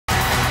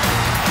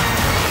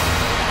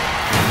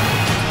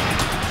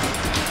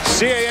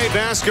CAA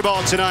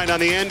basketball tonight on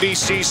the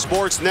NBC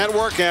Sports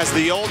Network as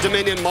the Old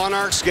Dominion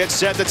Monarchs get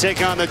set to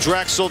take on the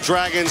Drexel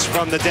Dragons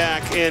from the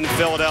DAC in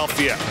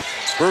Philadelphia.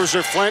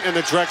 Bruiser Flint and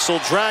the Drexel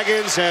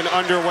Dragons, and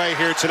underway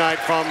here tonight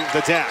from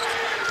the DAC.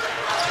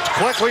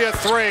 Quickly a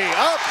three,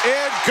 up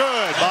and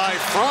good by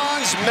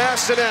Franz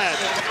Massenet.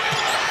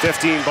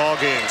 15 ball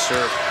games,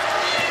 sir.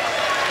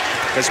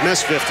 Has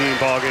missed 15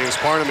 ball games,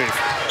 pardon me.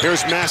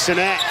 Here's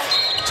Massenet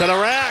to the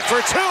rack for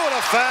two and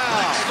a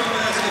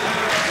foul.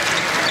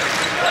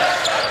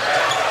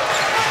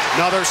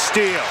 Another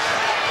steal.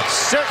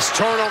 6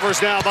 turnovers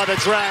now by the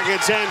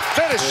Dragons, and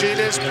finishing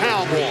is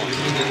Palmore.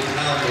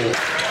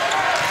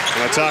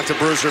 I talked to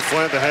Bruiser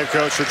Flint, the head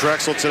coach for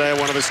Drexel today.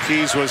 One of his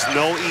keys was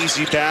no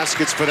easy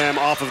baskets for them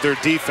off of their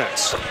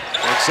defense.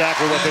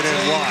 Exactly what they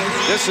didn't want.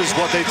 This is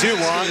what they do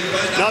want.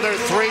 Another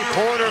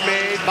three-pointer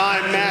made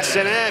by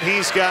Massenet.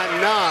 He's got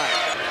 9.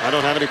 I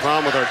don't have any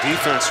problem with our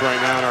defense right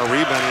now and our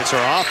rebounding. It's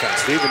our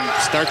offense. They even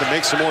start to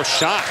make some more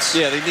shots.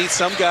 Yeah, they need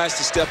some guys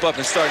to step up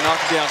and start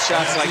knocking down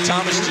shots like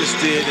Thomas just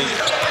did.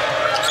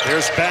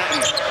 Here's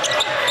Batten.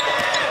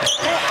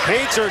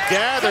 Painter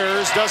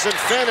gathers, doesn't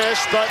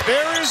finish, but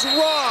there is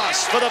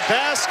Ross for the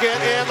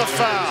basket and the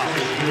foul.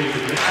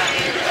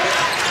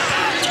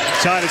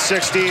 Tied at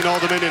 16, Old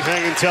Dominion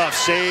hanging tough.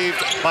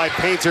 Saved by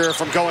Painter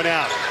from going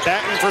out.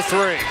 Batten for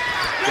 3.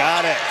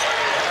 Got it.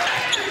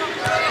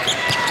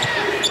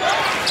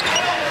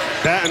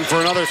 Batten for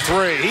another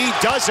 3. He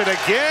does it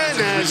again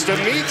as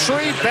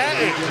Dimitri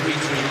Batten.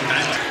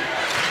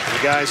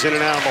 The guys in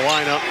and out of the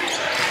lineup.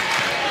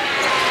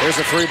 There's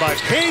a 3 by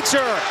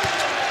Painter.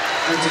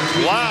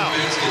 Wow.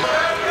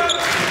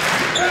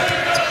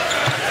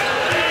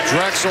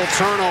 Drexel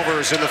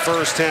turnovers in the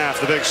first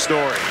half, the big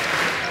story.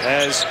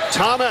 As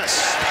Thomas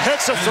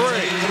hits a 3.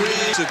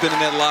 Have been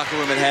in that locker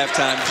room at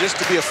halftime just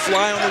to be a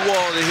fly on the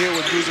wall to hear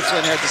what Bruiser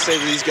Flint had to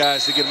say to these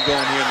guys to get them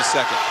going here in the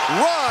second.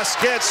 Ross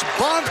gets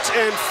bumped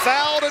and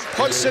fouled and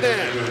puts it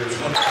in.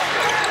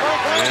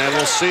 And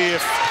we'll see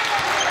if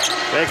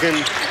they can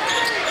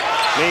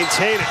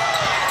maintain it.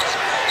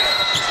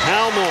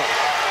 Palmore.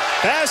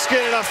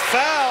 Basket and a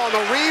foul on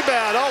the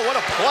rebound. Oh, what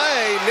a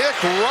play. Nick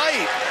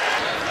Wright.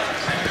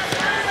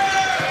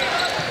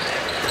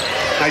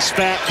 Nice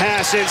fat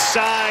pass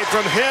inside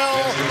from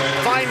Hill,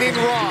 finding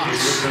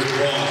Ross.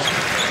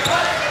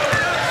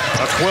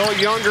 A Quill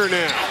Younger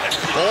now.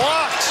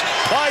 Blocked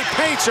by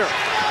Painter.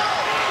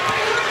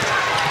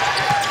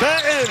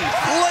 Batten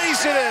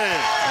lays it in.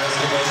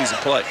 Season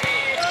play.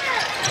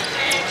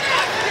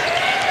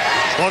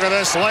 Look at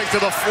this length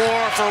of the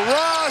floor for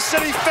Ross,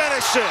 and he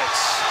finishes.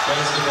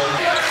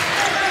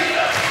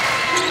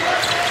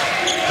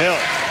 Hill.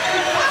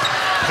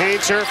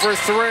 Painter for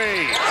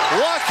 3.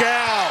 Look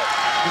out.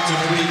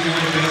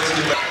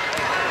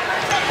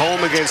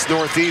 Home against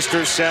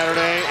Northeastern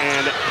Saturday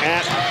and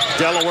at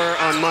Delaware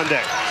on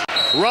Monday.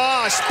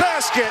 Ross,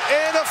 basket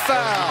and a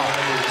foul.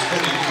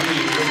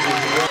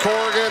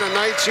 Corrigan, a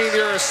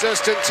 19-year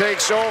assistant,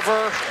 takes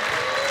over.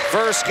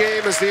 First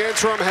game as the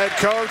interim head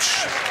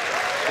coach,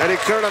 and he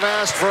couldn't have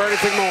asked for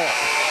anything more.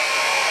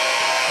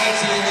 That's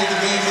the end of the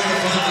game.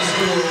 The final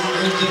score,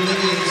 Old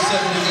Dominion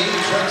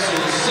 78, Drexel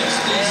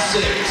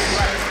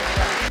 66.